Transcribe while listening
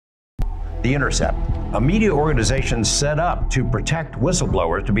The Intercept, a media organization set up to protect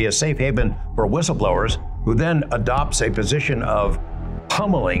whistleblowers, to be a safe haven for whistleblowers, who then adopts a position of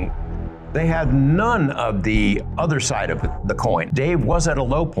pummeling. They had none of the other side of the coin. Dave was at a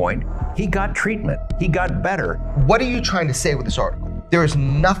low point. He got treatment. He got better. What are you trying to say with this article? There is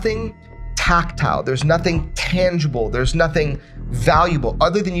nothing tactile. There's nothing tangible. There's nothing valuable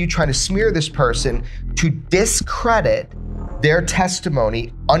other than you trying to smear this person to discredit their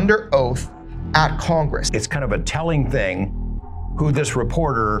testimony under oath at Congress. It's kind of a telling thing who this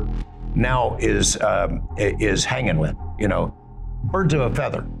reporter now is hanging with, you know. Birds of a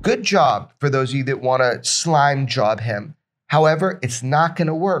feather. Good job for those of you that want to slime job him. However, it's not going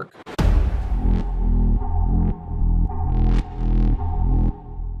to work.